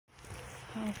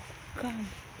How come?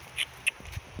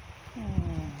 Oh.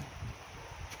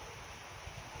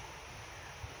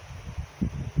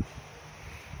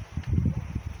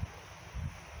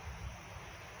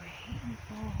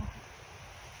 Rainbow.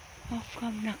 How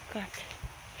come nakat?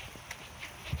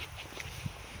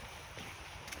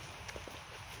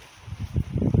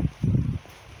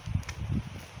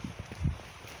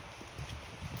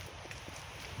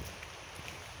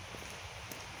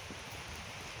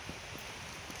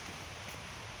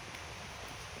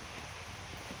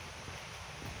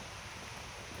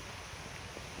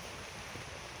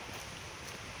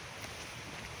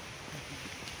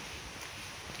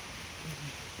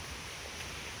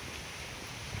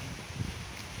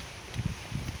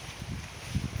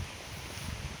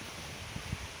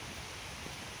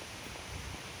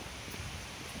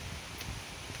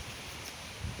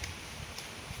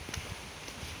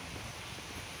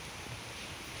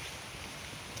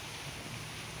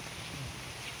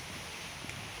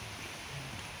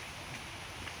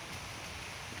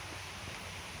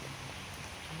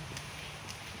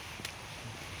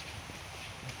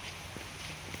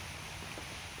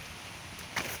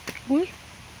 Uy,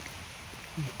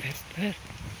 pepper.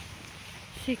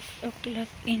 6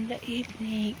 o'clock in the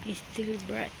evening is still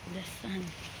bright, the sun.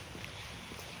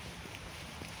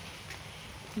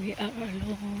 We are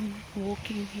alone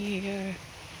walking here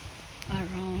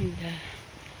around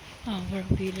our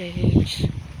village.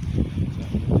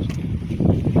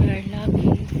 We are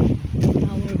lucky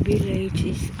our village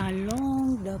is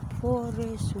along the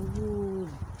forest wood.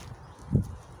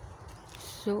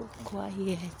 So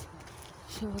quiet,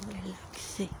 so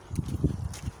relaxing.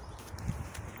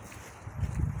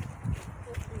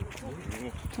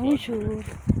 Bonjour.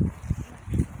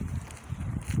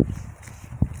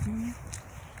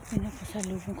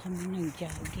 Pinapasalubong kami ng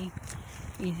jogging.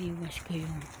 Iniwas ko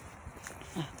yung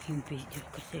aking video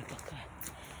kasi baka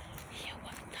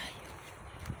iyawan tayo.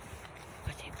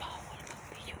 Kasi bawal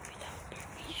mag-video without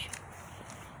permission.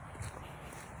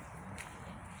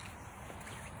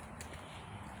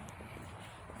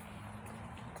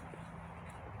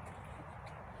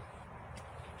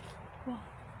 Wow.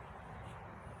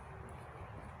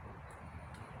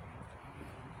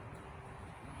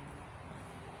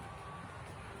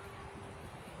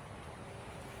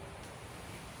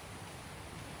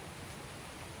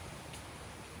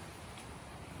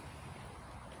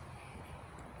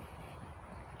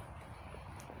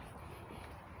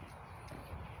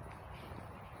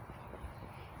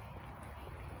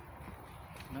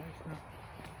 Nice, no?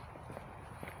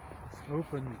 It's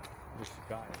open the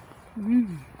sky.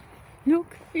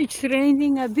 Look, it's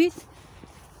raining a bit.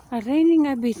 Raining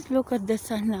a bit. Look at the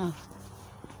sun now.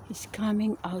 It's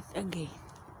coming out again.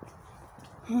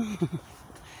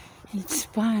 It's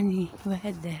funny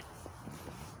weather.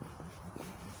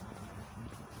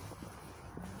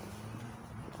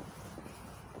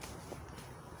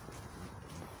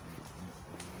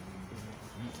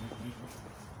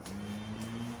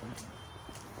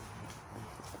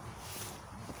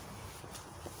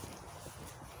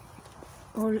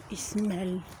 All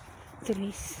smell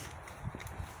trees.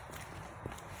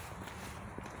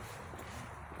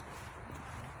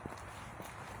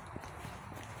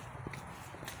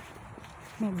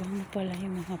 Mabango pala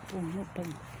yung mga puno pag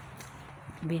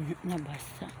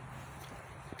nabasa.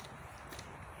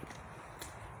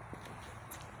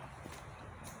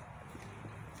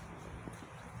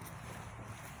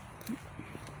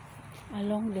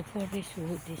 Along the forest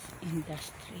wood is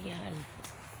industrial.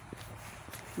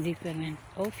 Different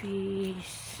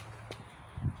office,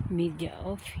 media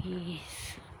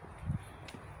office.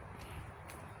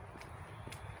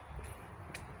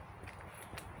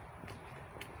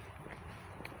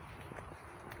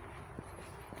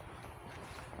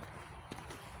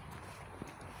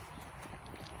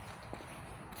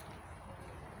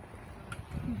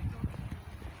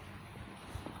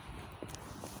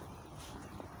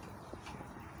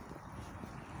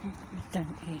 Tan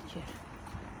Ager.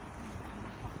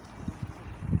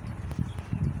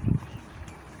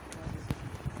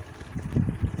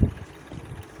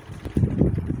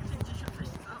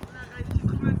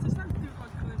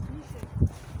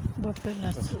 Va faire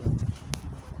la soupe.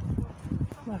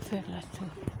 Va faire la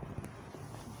soupe.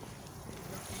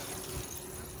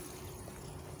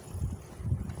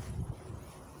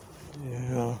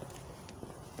 Yeah.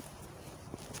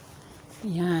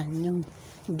 Yan, yung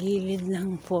gilid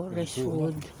ng forest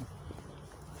wood.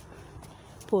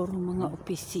 Puro mga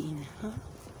opisina. Huh?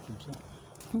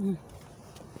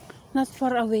 Not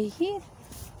far away. Here.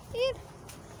 Here.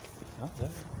 Not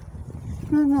there.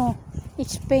 No.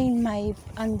 It's pain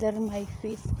under my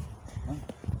feet.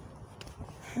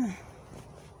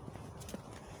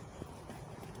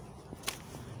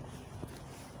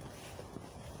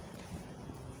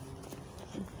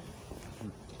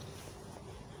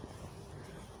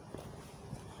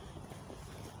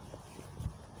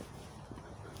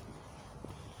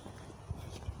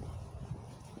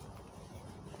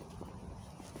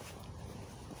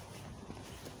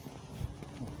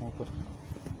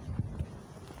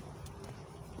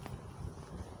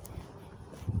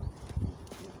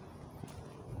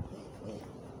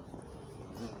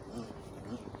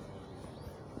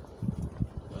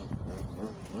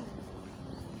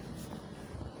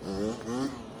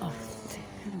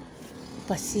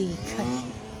 Papasikat.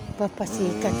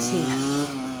 Papasikat sila.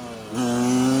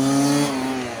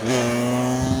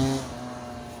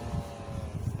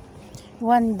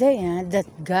 One day,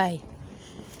 that guy,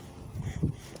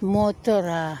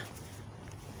 motor,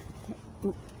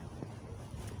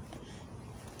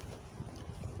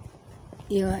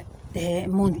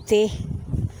 monté,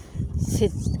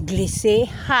 s'est glissé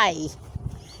high.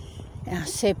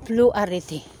 C'est plus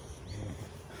arrêté.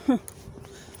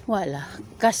 Voilà,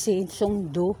 cassé son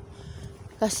dos,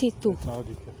 cassé tout.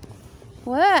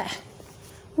 Ouais,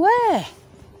 ouais.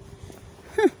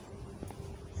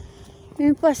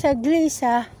 Une fois ça glisse,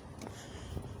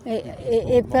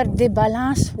 et perd des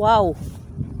balances, waouh.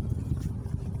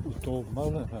 Il tombe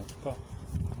mal, enfin, pas.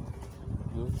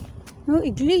 Non,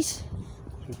 il glisse.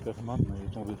 Superman, il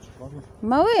est tombé dessus.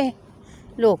 Mais oui,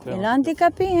 look, il est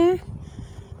handicapé, hein.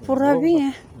 Pour la vie,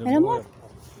 hein. Elle est morte.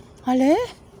 Allez?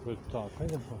 Peu de temps après,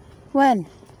 il est mort. When?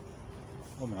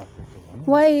 Oh, mais après quelques années.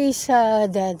 Why is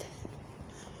dead?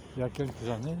 Il y a quelques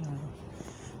années.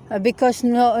 Because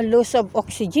no loss of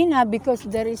oxygen, because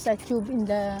there is a tube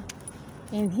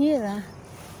in here.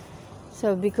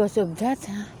 So because of that, Je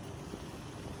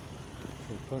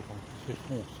sais pas quand c'est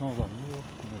qu'on sans amour.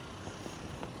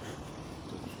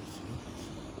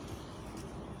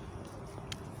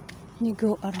 You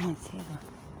go around here.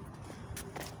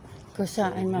 Because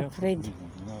I'm afraid.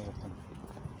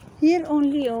 Here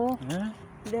only, oh. Hein?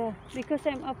 Because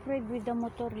I'm afraid with the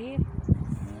motor here.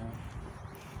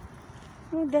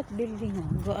 No, that building,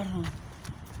 oh. Go around.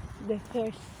 The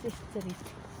first street.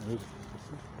 Oui,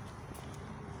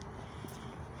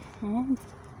 Oh,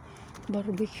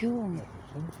 barbecue.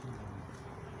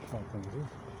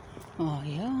 Oh,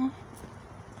 yeah.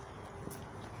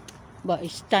 But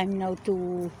it's time now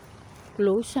to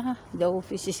close, huh? The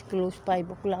office is closed 5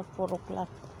 o'clock, 4 o'clock,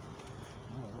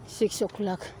 6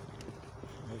 o'clock.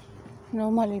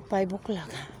 Normally 5 o'clock.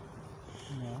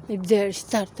 If they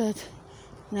started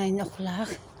 9 o'clock.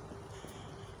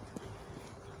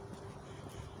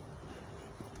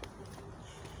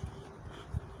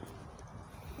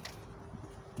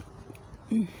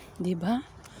 Diba?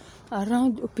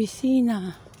 Around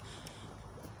opisina.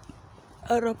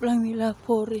 Harap lang nila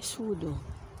Forest Wood.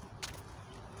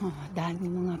 Dami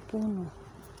mga puno.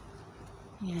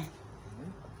 Yan.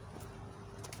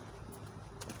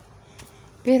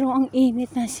 Pero ang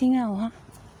init na singaw, ha?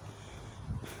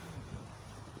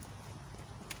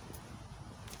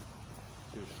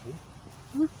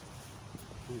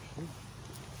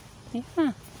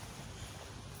 Yeah.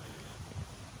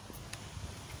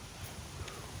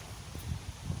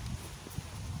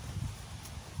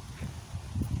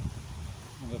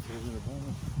 On a prévu le bon.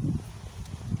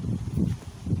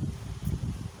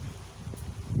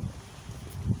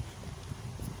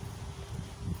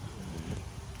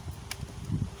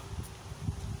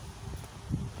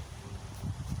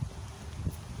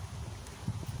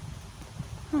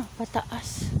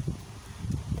 Pataas.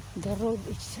 The road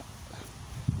is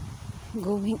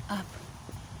going up.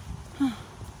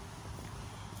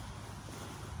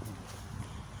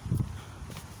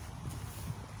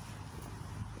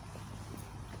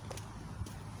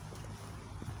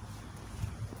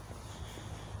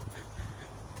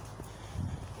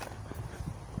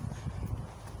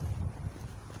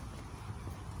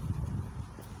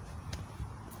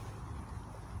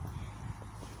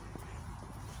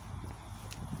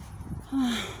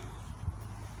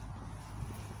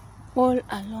 All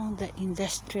along the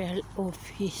industrial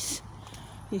office.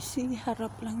 You see,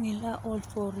 harap lang nila all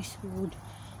Forest Wood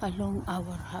along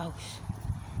our house.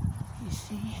 You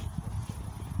see?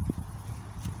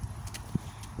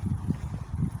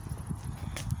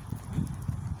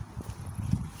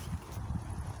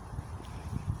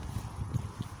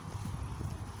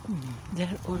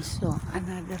 There also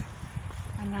another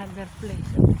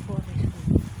place of Forest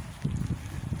Wood.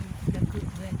 The good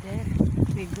weather,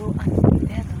 we go under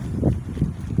there.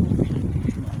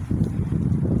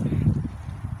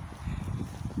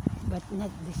 But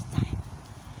not this time.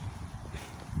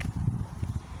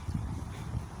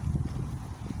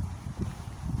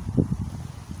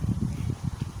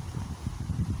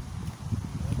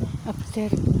 After,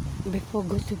 before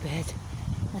go to bed,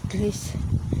 at least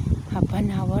half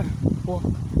an hour walk.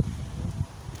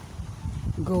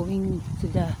 Going to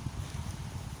the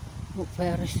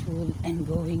Forest Wood and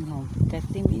going home.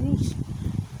 30 minutes.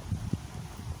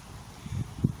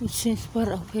 It seems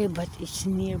far away, but it's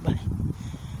nearby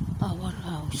our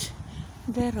house.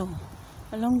 There,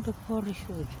 along the Forest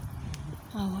Wood,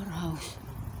 our house.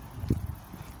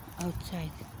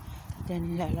 Outside.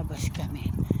 Then lalabas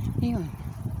kami. Yun.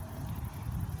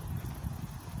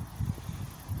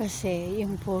 Kasi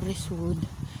yung Forest Wood,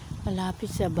 malapit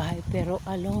sa bahay pero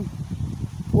along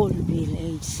our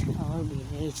village.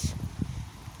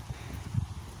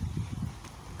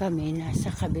 Kami nasa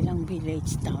kabilang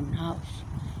village townhouse.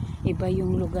 Iba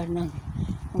yung lugar ng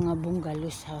mga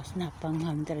bungalows house na pang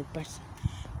 100%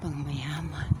 pang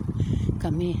mayaman.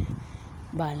 Kami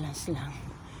balance lang.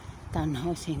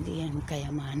 Townhouse hindi yan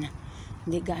kayamanan.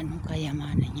 Hindi gaano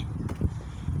kayamanan yan.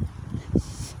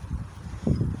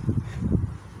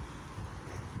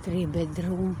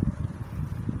 3-bedroom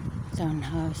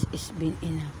townhouse is been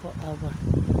enough for our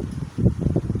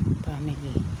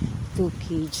family. 2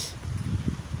 kids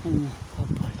and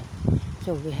couple.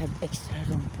 So we have extra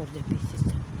room for the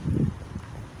visitor.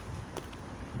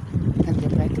 At the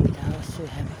back of the house we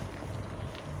have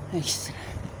extra.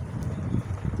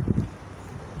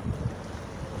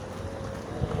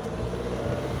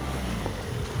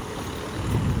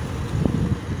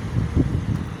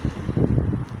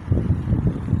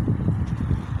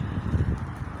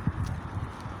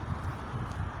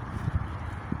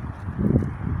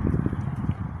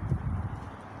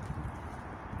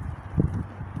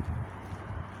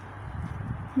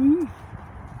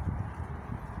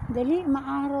 Dali,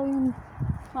 maaraw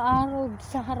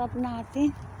sa harap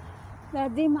natin.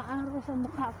 Daddy, maaraw sa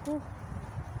mukha ko.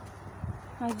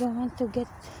 I don't want to get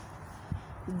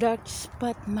dark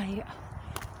spot my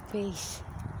face.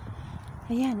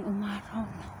 Ayan, umaraw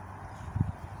na.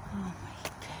 Oh my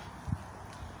God.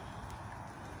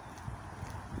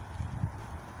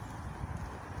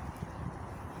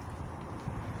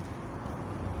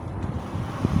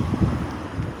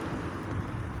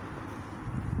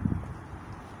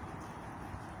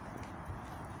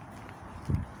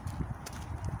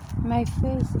 My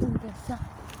face in the sun.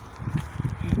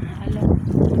 Hello.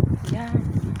 Yan.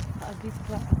 A bit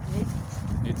probably.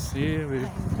 It's here we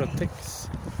protects.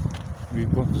 We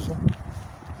got so.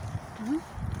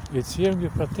 It's here we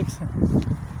protects.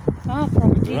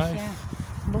 From this, Right. yeah.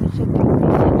 Bunso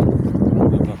practice.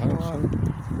 In the house.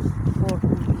 4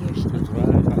 years To now.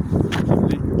 drive and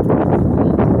live.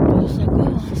 Years ago.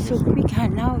 So quick,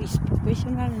 now is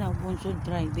professional now. Bunso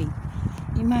driving.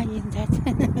 Imagine that.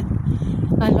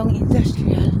 Along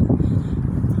industrial.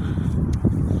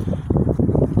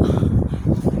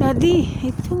 Daddy,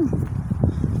 ito.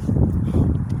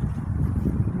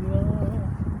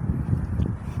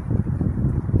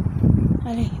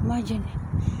 Allez, imagine.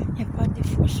 Il n'y a pas de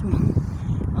force,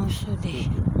 en soudé.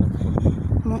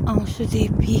 En soudé,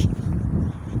 puis.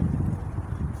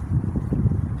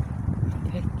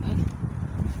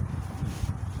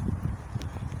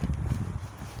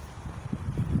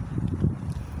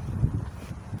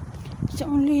 It's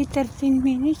only 13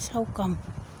 minutes. How come?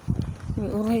 We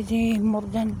already more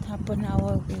than half an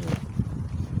hour ago.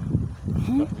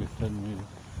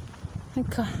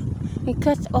 I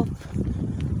cut off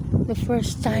the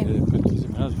first time.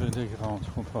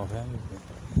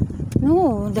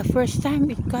 No, the first time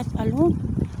it cut alone.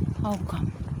 How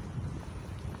come?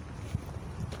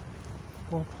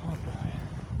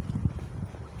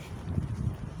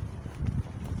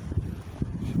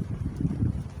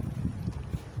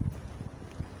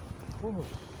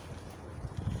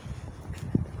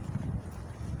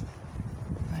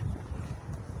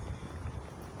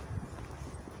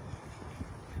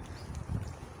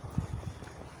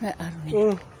 Where are we?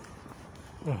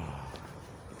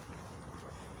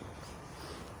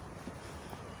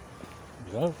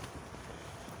 Yeah.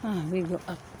 We go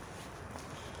up.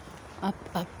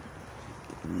 Up.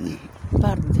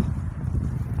 Pardo.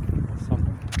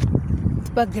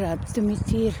 Pagrad,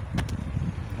 tumitir.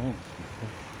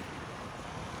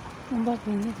 On va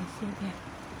venir ici.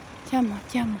 Tiens.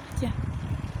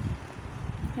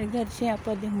 Regarde, s'il n'y a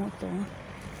pas de moto.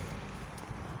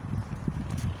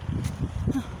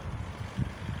 No.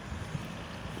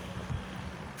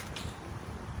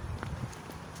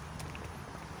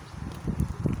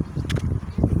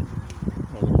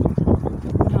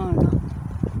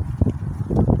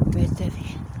 Better.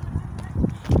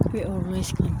 We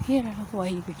always come here. Why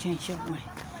you change your mind?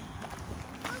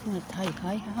 Not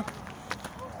high, huh?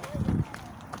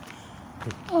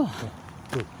 Oh,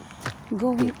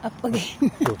 going up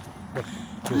again.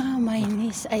 My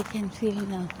knees, I can feel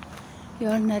now.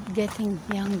 You're not getting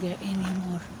younger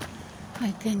anymore.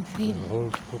 I can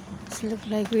feel. It looks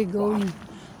like we're going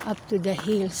up to the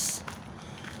hills.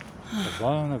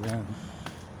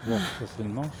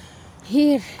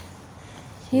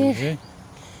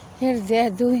 Here they are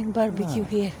doing barbecue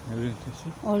here.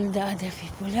 All the other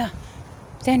people, yeah.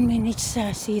 10 minutes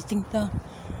sitting down.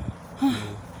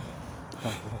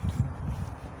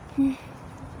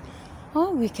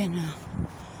 Oh, we can.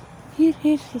 Here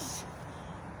is.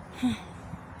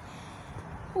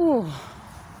 Oh,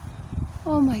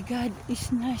 Oh my God,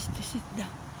 it's nice to sit down.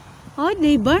 Oh,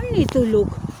 they burn it to look.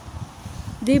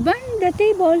 They burn the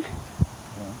table.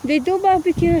 They do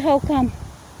barbecue, how come?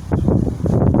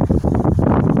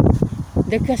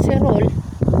 The casserole.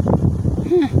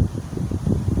 Huh.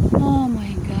 Oh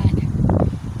my God.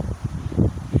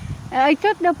 I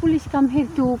thought the police come here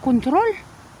to control.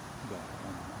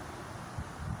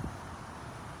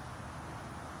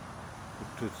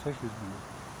 Peut-être ça qu'ils ont.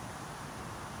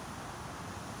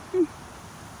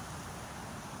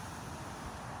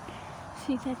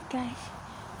 See that, guys?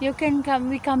 You can come.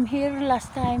 We come here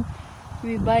last time.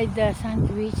 We buy the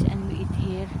sandwich and we eat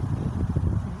here.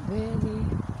 Very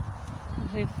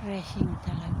refreshing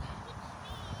talaga.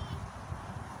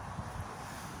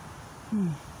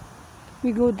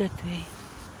 We go that way.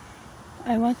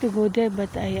 I want to go there,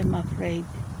 but I am afraid.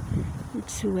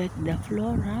 It's wet the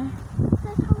floor, huh?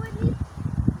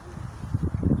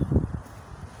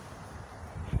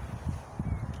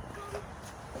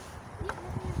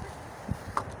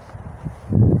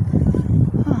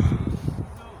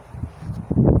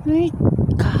 Wait,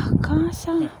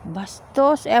 kakasa,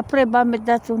 bastos, apre bamit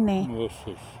datune.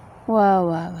 Nossa. Wow,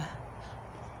 wow, wow.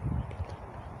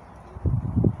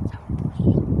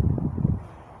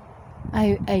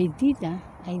 I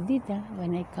did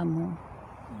when I come home.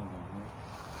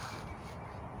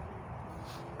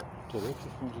 T'as vu que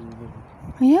je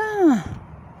mange Yeah.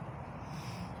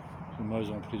 Moi,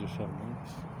 ils ont pris de charbon.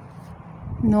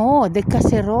 No, the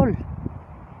casserole.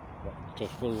 La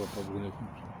casserole va pas brûler comme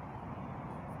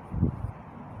ça.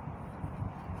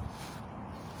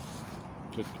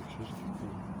 Peut-être quelque chose qui peut.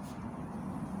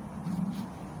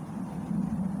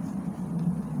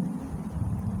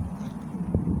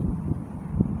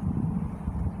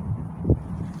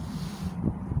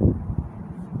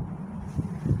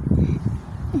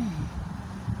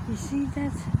 You see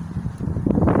that?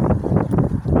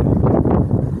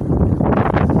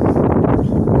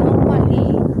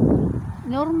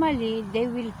 Normally they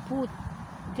will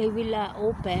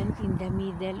open in the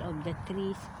middle of the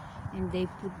trees and they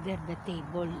put there the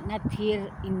table, not here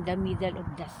in the middle of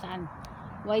the sun.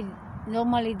 Why?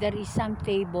 Normally there is some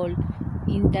table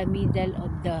in the middle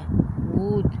of the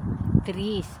wood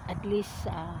trees, at least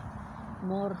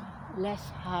more less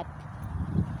hot.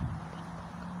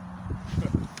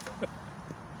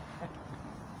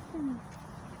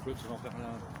 Tu vas faire là.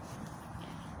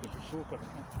 C'est plus chaud par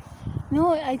exemple.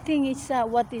 No, I think it's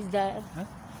what is that? Huh?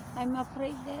 I'm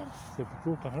afraid there. C'est plus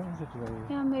chaud par là, ça tu vas.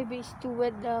 Yeah, maybe it's too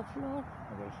wet the floor.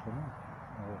 On va justement.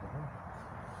 On va voir.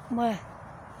 Well,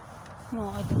 no,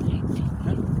 I don't like that.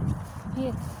 Hein?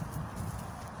 Here.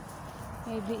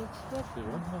 Maybe it's wet. C'est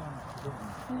vrai, c'est bon.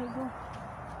 Here we go.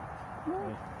 No,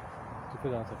 Tu peux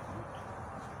dans ta fenêtre.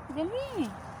 dali.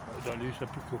 Dans les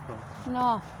chapitres pas.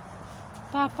 No.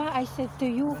 Papa, I said to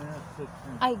you,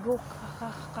 I go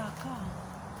kaka.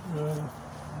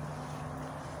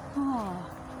 Oh.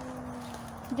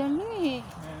 Dali.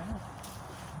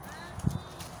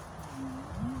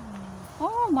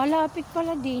 Oh, malapit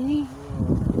pala din eh.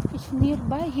 It's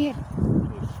nearby here.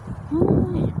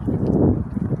 Oh.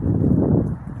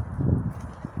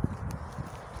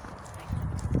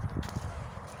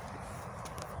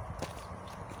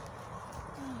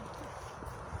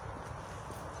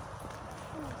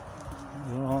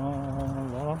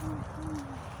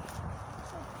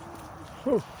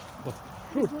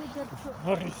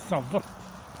 Allez, ça va.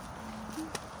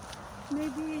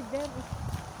 Maybe there is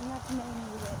not many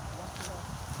left.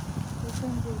 You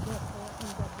can do that in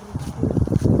the bridge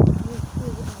and then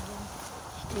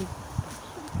sleep.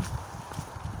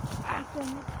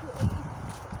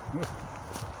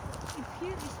 If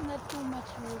here is not too much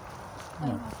wood,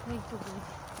 I'm afraid to go.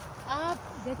 Up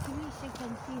the trees you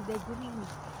can see the green,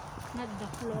 not the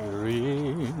floor.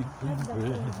 Green, Not the floor.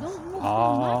 green. Don't move too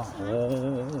Ah, much.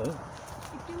 Huh?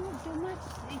 If you move too much,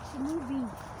 it's moving.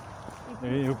 If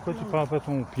Et you pourquoi tu float. prends pas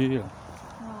ton pied là?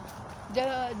 No.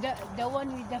 The one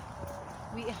with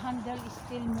the handle is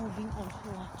still moving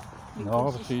also. Non,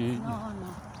 Because parce it's- que no.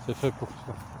 c'est fait pour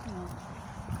ça. No.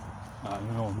 Ah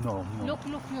non, non, non. Look.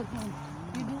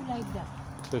 You do like that.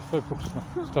 C'est fait pour ça.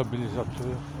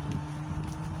 Stabilisateur.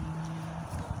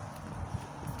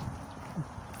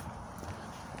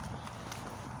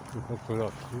 Je vais pas te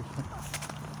lâcher.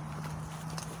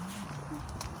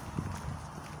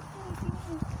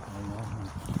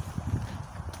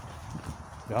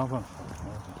 Bien, ben.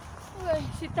 Ouais,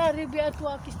 c'est arrivé à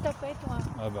toi qui s'est tapé, toi.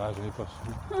 Ah bah, je l'ai pas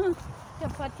su. T'as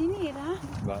pas tenu, hein?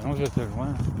 Bah non, j'étais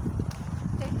loin.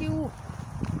 T'étais où?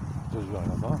 Je vais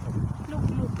là-bas. Look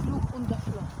on the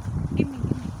floor. Gimme.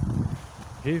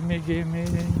 Gimme,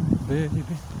 baby.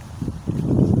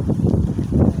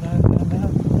 La, la, la, la,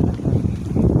 la.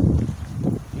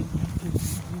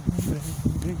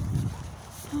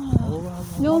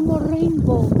 No more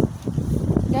rainbow.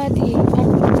 Daddy, no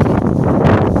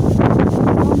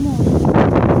more.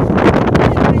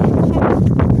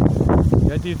 Il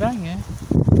y a des vagues, hein.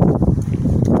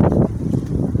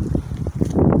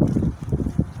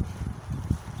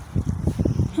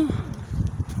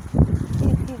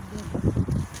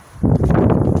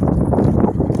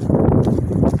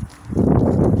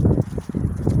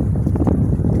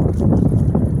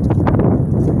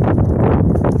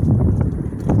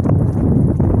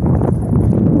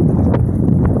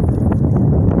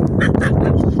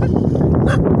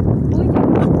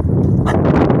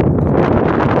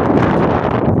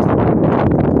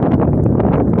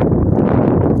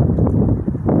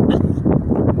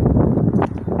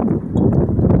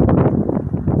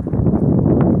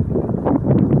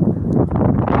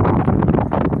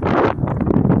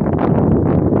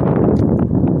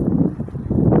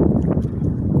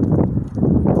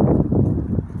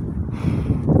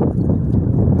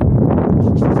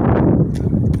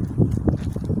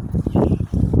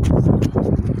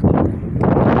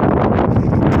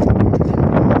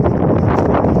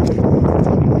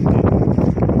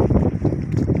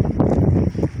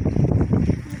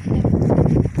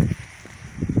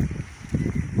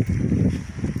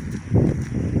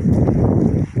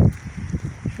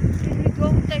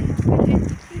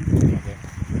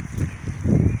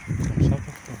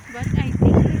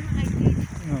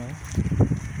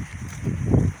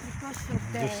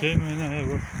 The same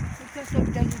Because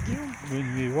of the legume. when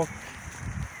we walk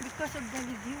Because of the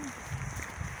legume.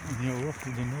 when you walk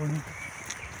in the morning.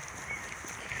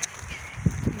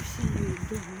 You see, you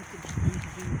don't want to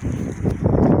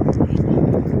be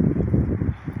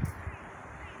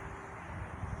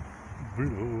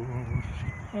Blue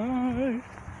sky,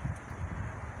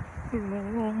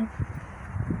 blue.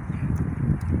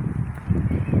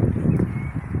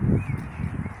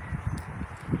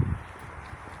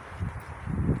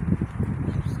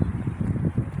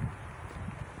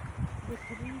 the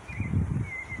trees.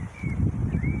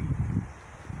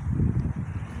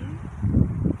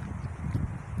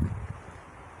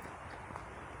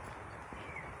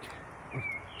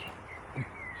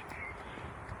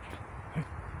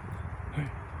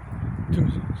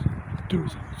 Do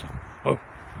something. Oh,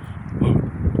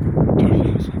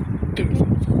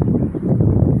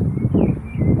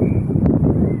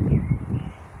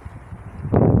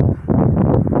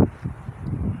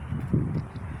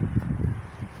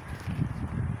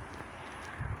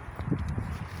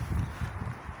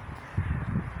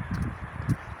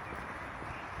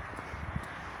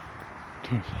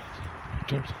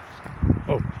 do something.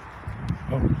 Oh.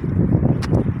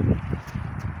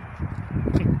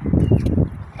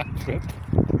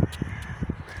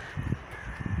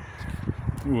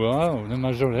 Wow, the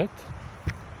majorette.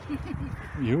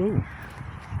 You.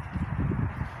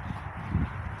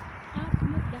 Up,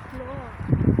 not the floor.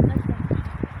 Not the...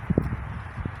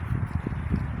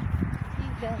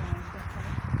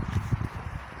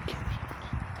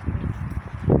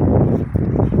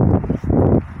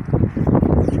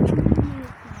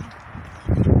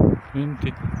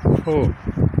 Four.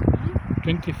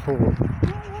 24.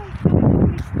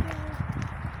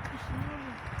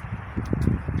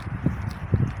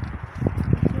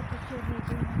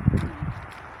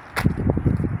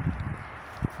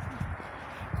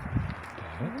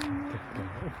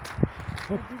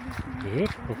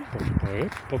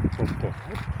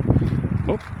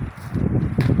 Hop.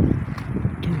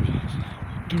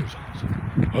 Do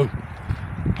something. Oh.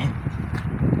 Ay.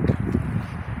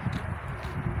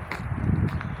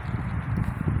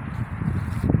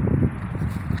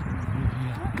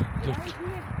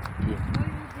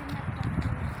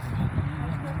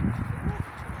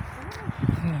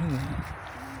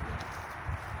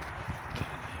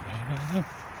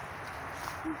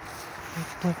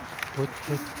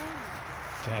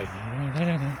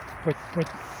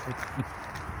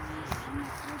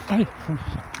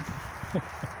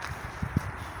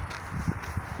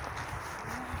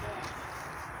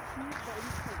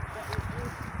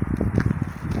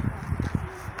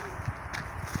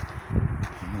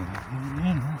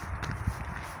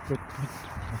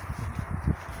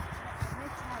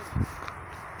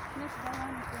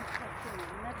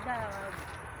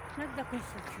 Not the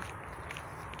construction.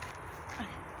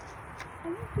 I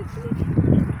want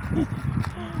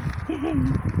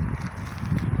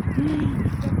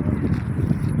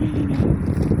to